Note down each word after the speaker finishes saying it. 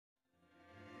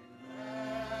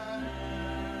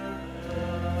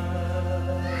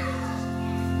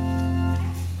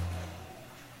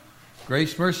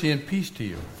Grace, mercy, and peace to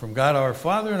you from God our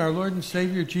Father and our Lord and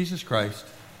Savior Jesus Christ.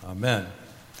 Amen.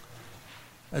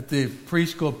 At the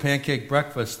preschool pancake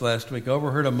breakfast last week, I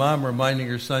overheard a mom reminding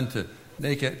her son to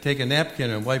take a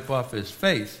napkin and wipe off his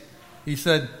face. He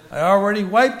said, "I already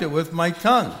wiped it with my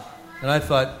tongue." And I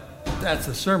thought, that's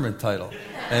a sermon title.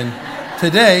 And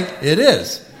today, it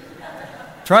is.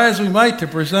 Try as we might to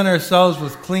present ourselves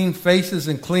with clean faces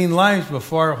and clean lives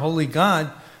before our holy God,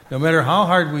 no matter how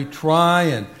hard we try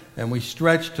and we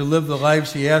stretch to live the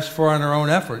lives He asks for on our own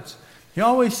efforts, He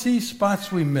always sees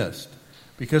spots we missed,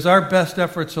 because our best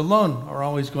efforts alone are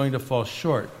always going to fall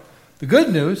short. The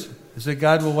good news is that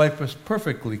God will wipe us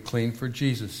perfectly clean for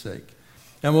Jesus' sake.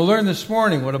 And we'll learn this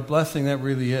morning what a blessing that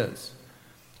really is.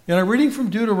 In our reading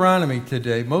from Deuteronomy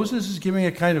today, Moses is giving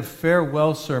a kind of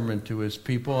farewell sermon to his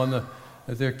people.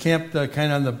 They're camped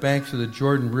kind of on the banks of the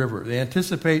Jordan River. They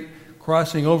anticipate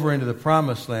crossing over into the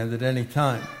Promised Land at any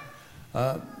time.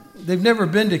 They've never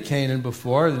been to Canaan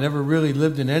before. They've never really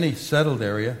lived in any settled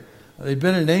area. They've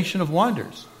been a nation of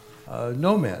wanderers,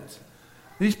 nomads.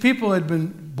 These people had been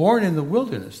born in the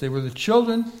wilderness. They were the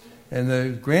children and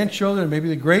the grandchildren, maybe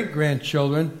the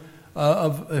great-grandchildren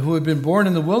who had been born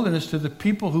in the wilderness to the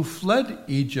people who fled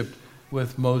Egypt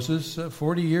with Moses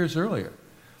 40 years earlier.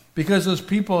 Because those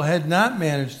people had not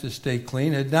managed to stay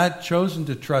clean, had not chosen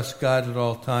to trust God at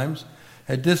all times,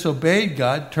 had disobeyed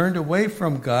God, turned away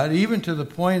from God, even to the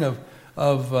point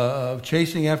of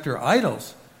chasing after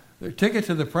idols. Their ticket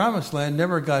to the Promised Land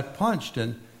never got punched,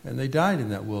 and they died in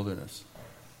that wilderness.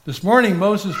 This morning,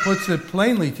 Moses puts it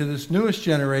plainly to this newest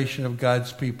generation of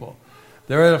God's people.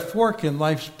 They're at a fork in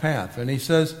life's path, and he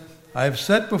says, "I have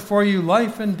set before you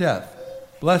life and death,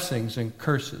 blessings and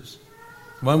curses.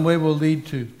 One way will lead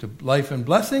to life and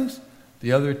blessings,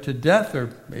 the other to death, or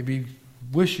maybe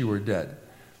wish you were dead."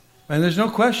 And there's no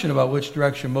question about which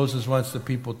direction Moses wants the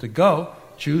people to go.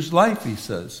 Choose life, he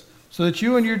says, so that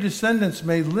you and your descendants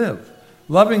may live,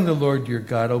 loving the Lord your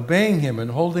God, obeying Him,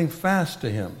 and holding fast to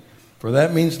Him. For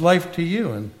that means life to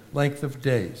you and length of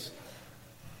days.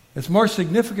 It's more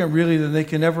significant, really, than they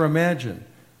can ever imagine.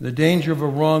 The danger of a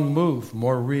wrong move,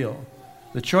 more real.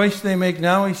 The choice they make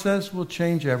now, he says, will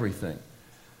change everything.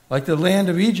 Like the land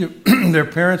of Egypt their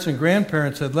parents and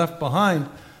grandparents had left behind,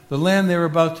 the land they were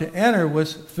about to enter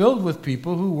was filled with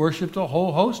people who worshipped a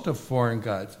whole host of foreign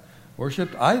gods,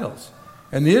 worshipped idols.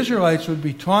 And the Israelites would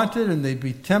be taunted and they'd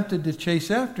be tempted to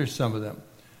chase after some of them.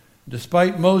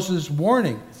 Despite Moses'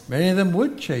 warning, many of them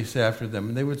would chase after them,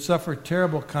 and they would suffer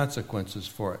terrible consequences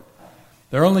for it.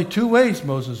 There are only two ways,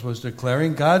 Moses was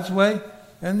declaring, God's way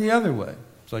and the other way.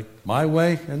 It's like my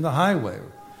way and the highway.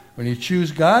 When you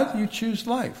choose God, you choose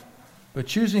life. But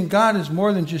choosing God is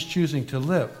more than just choosing to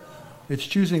live. It's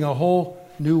choosing a whole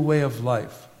new way of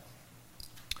life.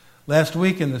 Last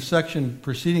week, in the section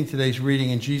preceding today's reading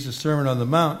in Jesus' Sermon on the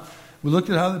Mount, we looked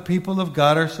at how the people of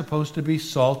God are supposed to be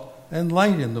salt and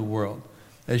light in the world,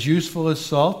 as useful as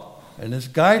salt and as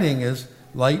guiding as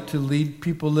light to lead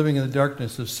people living in the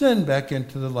darkness of sin back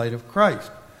into the light of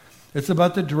Christ. It's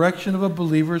about the direction of a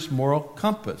believer's moral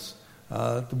compass,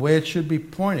 the way it should be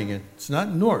pointing. It's not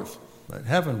north, but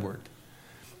heavenward.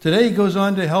 Today he goes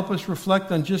on to help us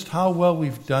reflect on just how well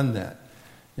we've done that.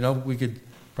 You know, we could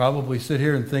probably sit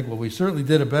here and think, well, we certainly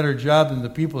did a better job than the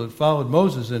people that followed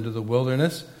Moses into the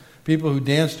wilderness, people who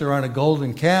danced around a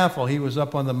golden calf while he was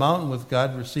up on the mountain with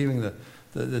God receiving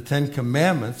the Ten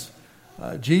Commandments.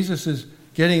 Jesus is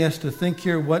getting us to think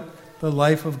here what the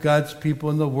life of God's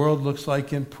people in the world looks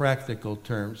like in practical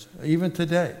terms, even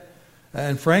today.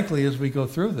 And frankly, as we go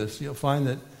through this, you'll find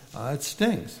that it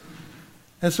stings.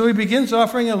 And so he begins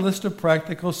offering a list of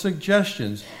practical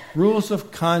suggestions, rules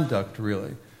of conduct,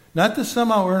 really. Not to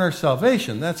somehow earn our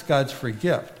salvation, that's God's free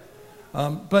gift.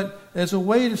 But as a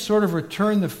way to sort of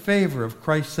return the favor of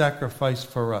Christ's sacrifice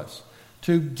for us,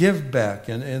 to give back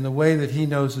in the way that He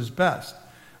knows is best.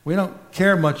 We don't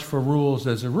care much for rules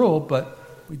as a rule, but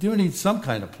we do need some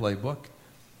kind of playbook.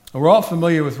 And we're all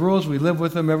familiar with rules. We live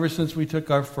with them ever since we took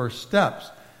our first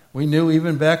steps. We knew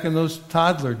even back in those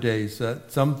toddler days that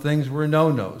some things were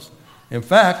no-nos. In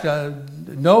fact,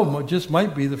 no just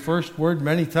might be the first word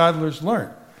many toddlers learn.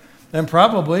 And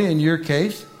probably, in your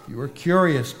case, you were a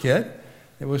curious kid.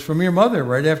 It was from your mother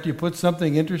right after you put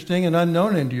something interesting and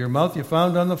unknown into your mouth you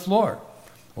found on the floor.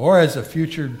 Or as a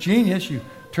future genius, you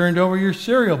turned over your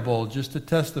cereal bowl just to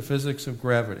test the physics of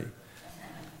gravity.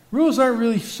 Rules aren't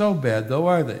really so bad, though,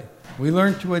 are they? We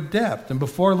learn to adapt. And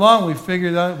before long,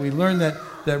 we learned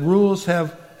that rules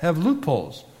have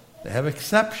loopholes. They have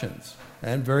exceptions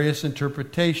and various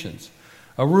interpretations.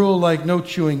 A rule like no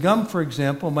chewing gum, for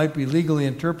example, might be legally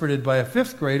interpreted by a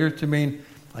fifth grader to mean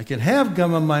I can have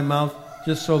gum in my mouth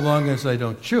just so long as I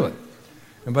don't chew it.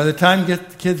 And by the time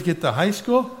kids get to high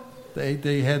school,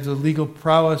 they have the legal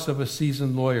prowess of a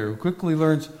seasoned lawyer who quickly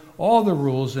learns all the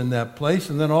rules in that place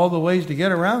and then all the ways to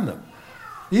get around them.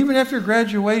 Even after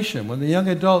graduation, when the young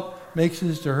adult makes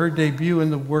his or her debut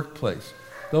in the workplace,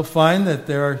 they'll find that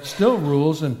there are still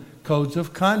rules and codes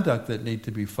of conduct that need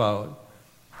to be followed.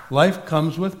 Life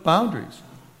comes with boundaries.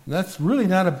 And that's really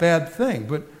not a bad thing,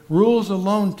 but rules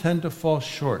alone tend to fall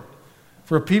short.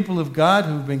 For a people of God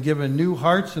who've been given new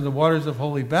hearts in the waters of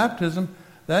holy baptism,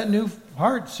 that new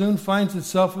heart soon finds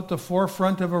itself at the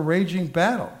forefront of a raging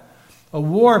battle. A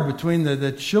war between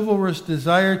the chivalrous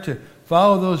desire to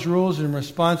follow those rules in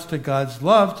response to God's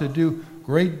love, to do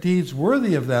great deeds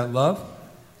worthy of that love,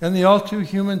 and the all too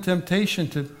human temptation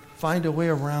to find a way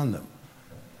around them.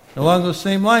 Along those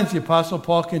same lines, the Apostle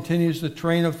Paul continues the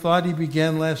train of thought he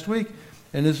began last week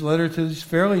in his letter to these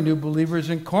fairly new believers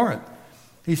in Corinth.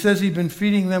 He says he'd been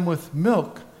feeding them with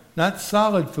milk, not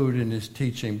solid food in his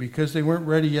teaching, because they weren't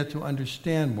ready yet to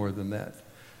understand more than that.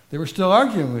 They were still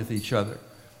arguing with each other.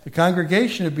 The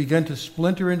congregation had begun to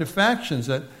splinter into factions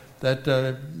that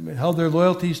held their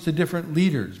loyalties to different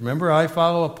leaders. Remember, I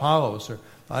follow Apollos, or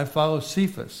I follow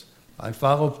Cephas, I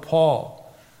follow Paul.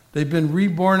 They've been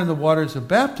reborn in the waters of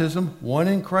baptism, one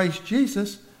in Christ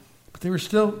Jesus, but they were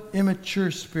still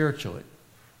immature spiritually.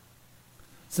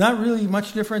 It's not really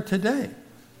much different today.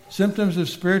 Symptoms of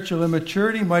spiritual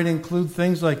immaturity might include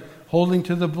things like holding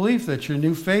to the belief that your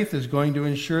new faith is going to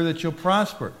ensure that you'll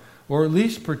prosper, or at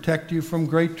least protect you from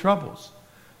great troubles.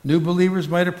 New believers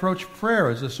might approach prayer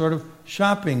as a sort of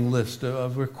shopping list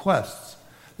of requests.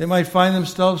 They might find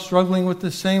themselves struggling with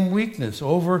the same weakness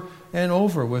over and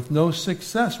over with no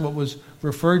success, what was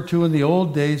referred to in the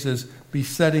old days as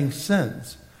besetting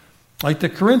sins. Like the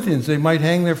Corinthians, they might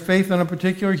hang their faith on a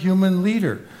particular human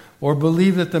leader or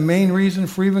believe that the main reason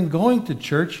for even going to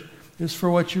church is for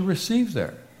what you receive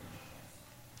there.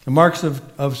 The marks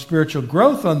of spiritual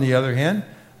growth, on the other hand,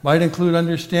 might include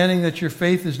understanding that your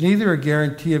faith is neither a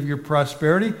guarantee of your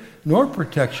prosperity nor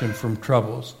protection from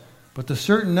troubles, but the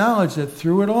certain knowledge that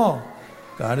through it all,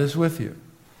 God is with you.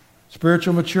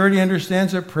 Spiritual maturity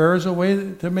understands that prayer is a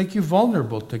way to make you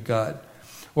vulnerable to God,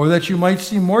 or that you might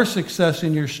see more success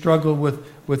in your struggle with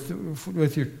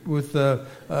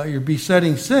your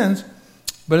besetting sins,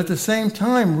 but at the same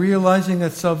time realizing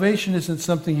that salvation isn't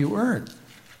something you earn,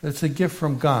 that it's a gift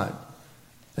from God.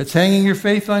 It's hanging your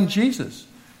faith on Jesus,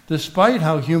 despite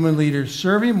how human leaders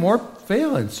serve him or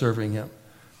fail in serving him.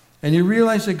 And you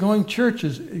realize that going to church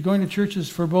is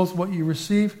for both what you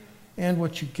receive and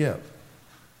what you give.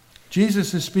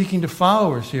 Jesus is speaking to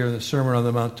followers here in the Sermon on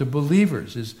the Mount, to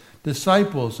believers, his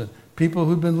disciples, and people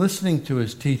who've been listening to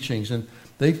his teachings. And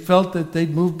they felt that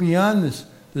they'd moved beyond this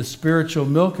spiritual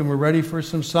milk and were ready for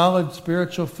some solid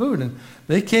spiritual food. And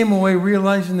they came away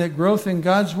realizing that growth in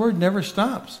God's Word never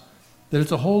stops, that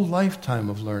it's a whole lifetime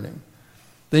of learning.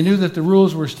 They knew that the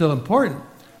rules were still important,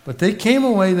 but they came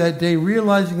away that day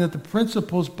realizing that the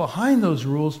principles behind those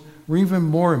rules were even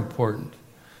more important,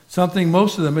 something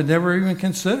most of them had never even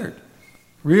considered.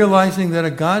 Realizing that a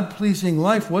God-pleasing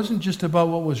life wasn't just about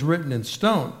what was written in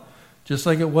stone, just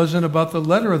like it wasn't about the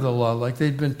letter of the law like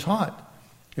they'd been taught.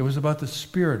 It was about the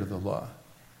spirit of the law.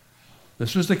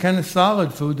 This was the kind of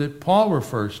solid food that Paul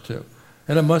refers to,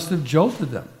 and it must have jolted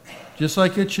them, just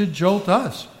like it should jolt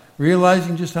us,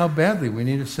 realizing just how badly we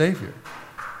need a Savior.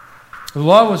 The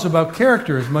law was about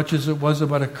character as much as it was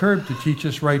about a curb to teach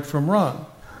us right from wrong.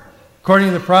 According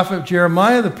to the prophet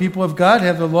Jeremiah, the people of God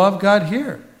have the law of God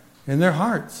here in their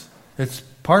hearts. It's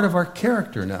part of our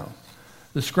character now.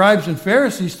 The scribes and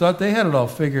Pharisees thought they had it all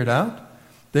figured out.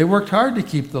 They worked hard to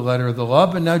keep the letter of the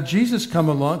law, but now Jesus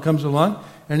comes along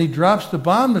and he drops the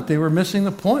bomb that they were missing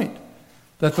the point,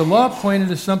 that the law pointed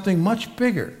to something much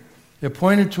bigger. It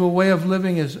pointed to a way of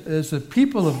living as a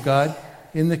people of God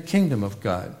in the kingdom of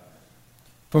God.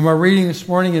 From our reading this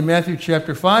morning in Matthew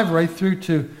chapter 5 right through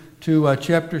to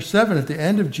chapter 7, at the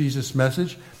end of Jesus'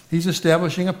 message, he's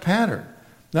establishing a pattern.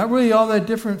 Not really all that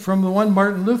different from the one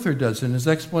Martin Luther does in his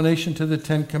explanation to the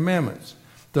Ten Commandments.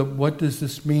 The what does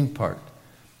this mean part.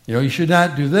 You should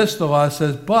not do this, the law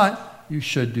says, but you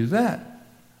should do that.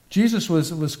 Jesus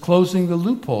was closing the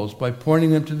loopholes by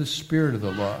pointing them to the spirit of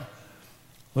the law.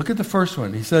 Look at the first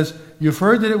one. He says, you've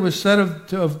heard that it was said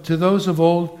to those of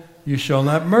old, you shall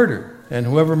not murder, and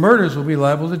whoever murders will be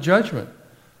liable to judgment.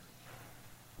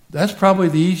 That's probably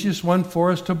the easiest one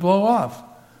for us to blow off.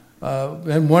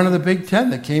 And one of the big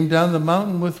 10 that came down the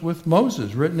mountain with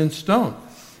Moses, written in stone.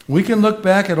 We can look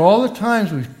back at all the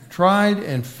times we've tried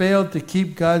and failed to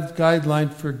keep God's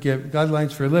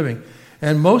guidelines for living.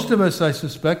 And most of us, I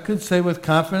suspect, could say with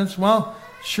confidence, well,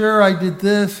 sure, I did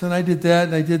this and I did that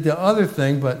and I did the other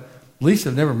thing, but At least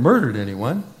I've never murdered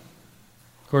anyone.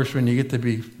 Of course, when you get to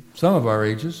be some of our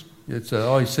ages, it's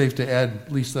always safe to add,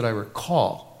 at least that I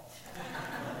recall.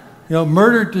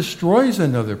 Murder destroys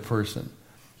another person.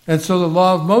 And so the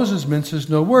law of Moses minces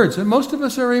no words. And most of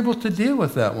us are able to deal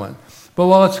with that one. But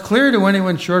while it's clear to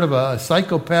anyone short of a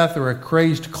psychopath or a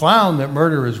crazed clown that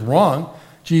murder is wrong,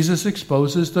 Jesus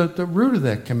exposes the root of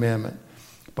that commandment.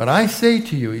 But I say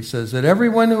to you, he says, that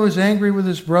everyone who is angry with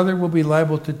his brother will be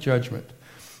liable to judgment.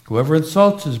 Whoever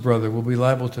insults his brother will be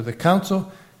liable to the council,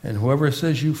 and whoever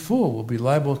says you fool will be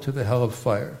liable to the hell of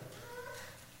fire.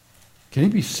 Can he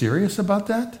be serious about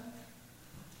that?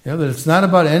 That it's not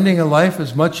about ending a life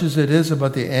as much as it is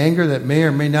about the anger that may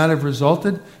or may not have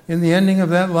resulted in the ending of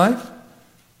that life?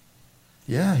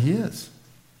 Yeah, he is.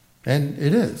 And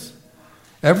it is.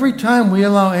 Every time we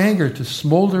allow anger to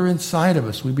smolder inside of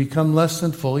us, we become less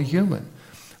than fully human.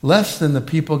 Less than the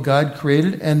people God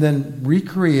created and then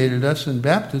recreated us in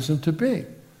baptism to be.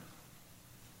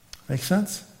 Make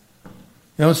sense?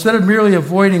 Instead of merely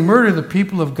avoiding murder, the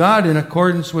people of God, in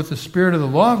accordance with the spirit of the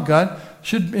law of God,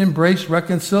 should embrace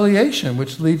reconciliation,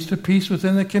 which leads to peace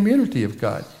within the community of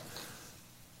God.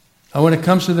 Now, when it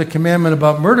comes to the commandment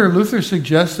about murder, Luther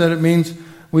suggests that it means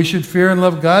we should fear and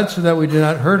love God so that we do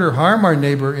not hurt or harm our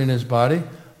neighbor in his body,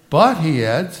 but, he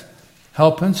adds,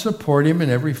 help and support him in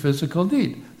every physical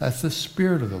need. That's the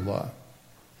spirit of the law.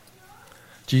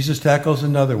 Jesus tackles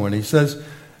another one. He says,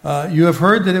 you have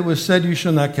heard that it was said you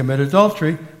shall not commit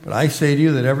adultery, but I say to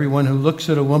you that everyone who looks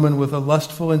at a woman with a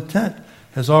lustful intent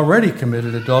has already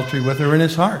committed adultery with her in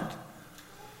his heart.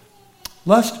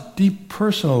 Lust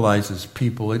depersonalizes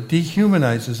people. It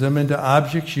dehumanizes them into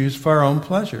objects used for our own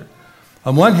pleasure.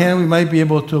 On one hand, we might be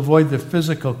able to avoid the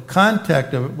physical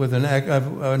contact with an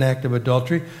act of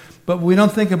adultery, but we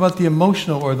don't think about the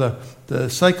emotional or the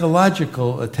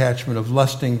psychological attachment of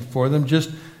lusting for them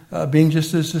being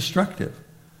just as destructive.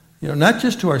 Not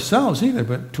just to ourselves either,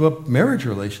 but to a marriage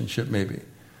relationship maybe.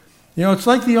 It's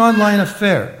like the online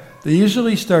affair. They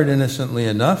usually start innocently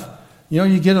enough.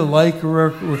 You get a like or a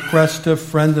request to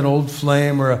friend an old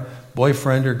flame or a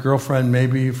boyfriend or girlfriend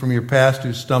maybe from your past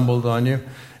who stumbled on you.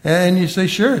 And you say,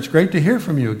 sure, it's great to hear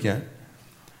from you again.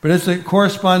 But as the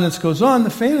correspondence goes on, the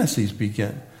fantasies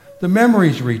begin. The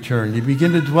memories return. You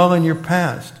begin to dwell in your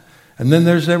past. And then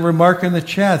there's that remark in the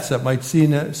chats that might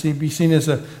be seen as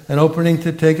an opening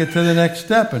to take it to the next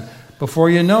step. And before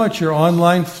you know it, you're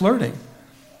online flirting.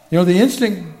 The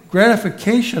instant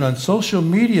gratification on social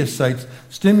media sites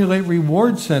stimulate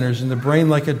reward centers in the brain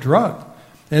like a drug.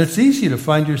 And it's easy to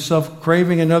find yourself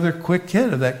craving another quick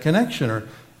hit of that connection or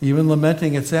even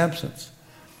lamenting its absence.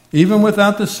 Even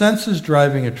without the senses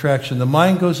driving attraction, the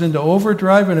mind goes into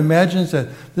overdrive and imagines that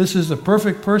this is the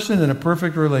perfect person in a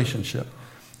perfect relationship.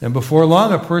 And before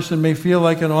long, a person may feel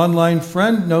like an online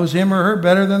friend knows him or her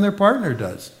better than their partner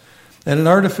does. And an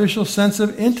artificial sense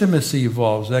of intimacy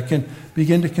evolves that can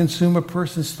begin to consume a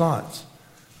person's thoughts.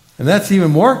 And that's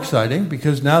even more exciting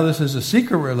because now this is a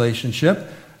secret relationship,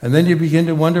 and then you begin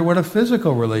to wonder what a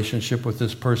physical relationship with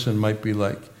this person might be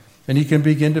like. And you can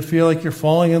begin to feel like you're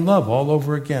falling in love all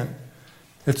over again.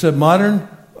 It's a modern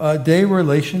day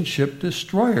relationship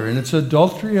destroyer, and it's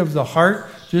adultery of the heart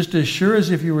just as sure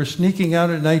as if you were sneaking out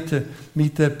at night to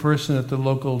meet that person at the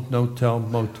local no-tell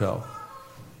motel.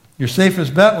 Your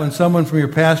safest bet when someone from your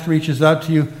past reaches out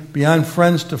to you beyond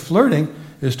friends to flirting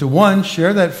is to, 1,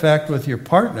 share that fact with your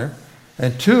partner,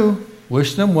 and 2,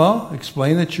 wish them well,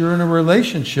 explain that you're in a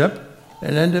relationship,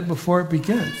 and end it before it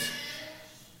begins.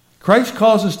 Christ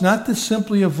calls us not to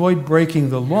simply avoid breaking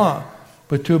the law,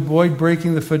 but to avoid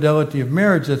breaking the fidelity of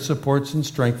marriage that supports and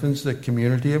strengthens the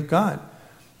community of God,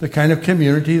 the kind of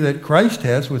community that Christ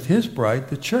has with his bride,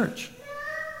 the church.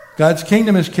 God's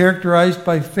kingdom is characterized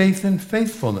by faith and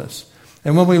faithfulness.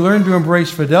 And when we learn to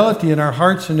embrace fidelity in our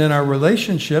hearts and in our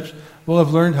relationships, we'll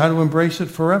have learned how to embrace it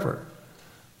forever.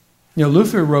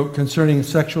 Luther wrote concerning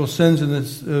sexual sins in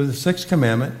the sixth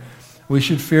commandment, we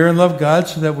should fear and love God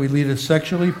so that we lead a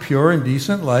sexually pure and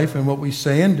decent life in what we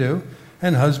say and do,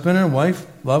 and husband and wife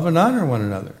love and honor one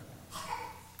another.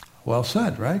 Well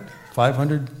said, right?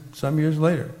 500 some years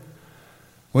later.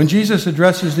 When Jesus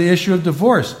addresses the issue of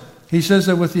divorce, he says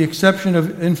that with the exception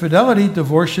of infidelity,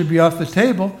 divorce should be off the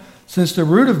table, since the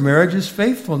root of marriage is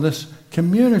faithfulness,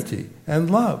 community, and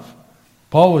love.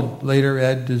 Paul would later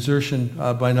add desertion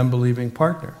by an unbelieving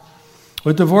partner.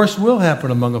 But divorce will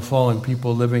happen among a fallen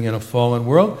people living in a fallen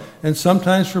world, and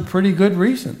sometimes for pretty good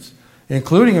reasons,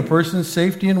 including a person's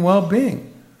safety and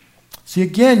well-being. See,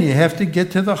 again, you have to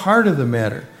get to the heart of the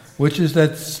matter, which is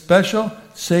that special,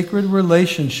 sacred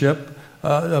relationship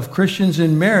of Christians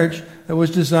in marriage that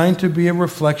was designed to be a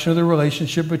reflection of the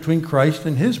relationship between Christ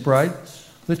and his bride,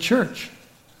 the church.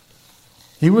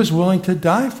 He was willing to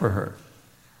die for her.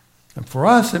 And for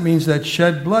us, it means that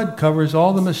shed blood covers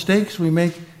all the mistakes we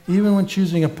make, even when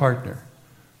choosing a partner.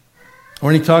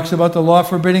 When he talks about the law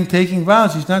forbidding taking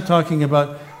vows, he's not talking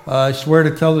about, I swear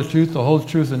to tell the truth, the whole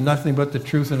truth, and nothing but the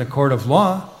truth in a court of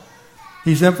law.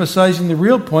 He's emphasizing the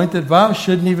real point that vows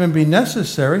shouldn't even be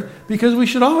necessary because we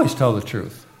should always tell the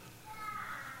truth.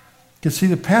 You can see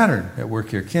the pattern at work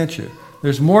here, can't you?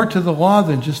 There's more to the law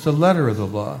than just the letter of the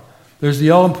law. There's the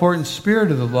all-important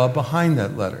spirit of the law behind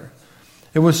that letter.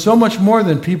 It was so much more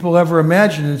than people ever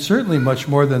imagined, and certainly much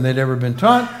more than they'd ever been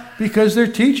taught, because their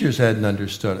teachers hadn't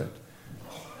understood it.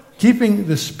 Keeping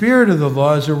the spirit of the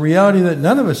law is a reality that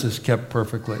none of us has kept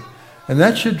perfectly. And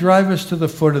that should drive us to the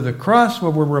foot of the cross,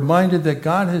 where we're reminded that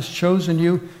God has chosen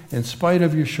you in spite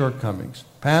of your shortcomings,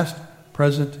 past,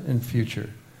 present, and future.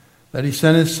 That he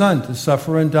sent his Son to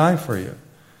suffer and die for you,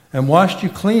 and washed you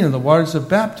clean in the waters of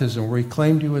baptism, where he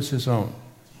claimed you as his own.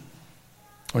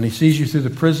 When he sees you through the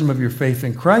prism of your faith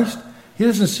in Christ, he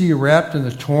doesn't see you wrapped in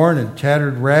the torn and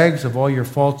tattered rags of all your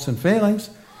faults and failings.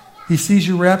 He sees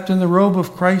you wrapped in the robe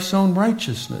of Christ's own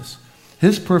righteousness,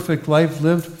 his perfect life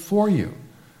lived for you,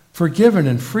 forgiven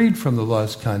and freed from the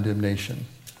law's condemnation.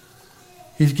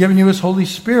 He's given you his Holy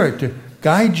Spirit to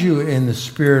guide you in the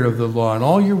spirit of the law in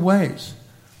all your ways.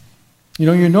 You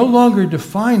know, you're no longer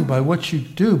defined by what you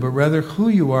do, but rather who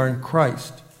you are in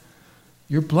Christ.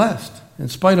 You're blessed, in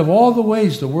spite of all the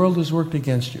ways the world has worked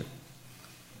against you.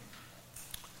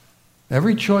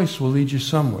 Every choice will lead you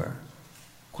somewhere.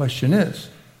 Question is,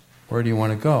 where do you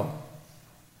want to go?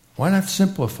 Why not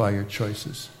simplify your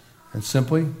choices and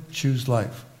simply choose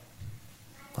life?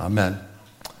 Amen.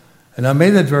 And now may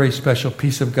that very special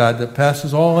peace of God that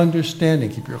passes all understanding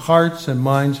keep your hearts and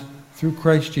minds through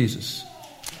Christ Jesus.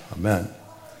 Amen.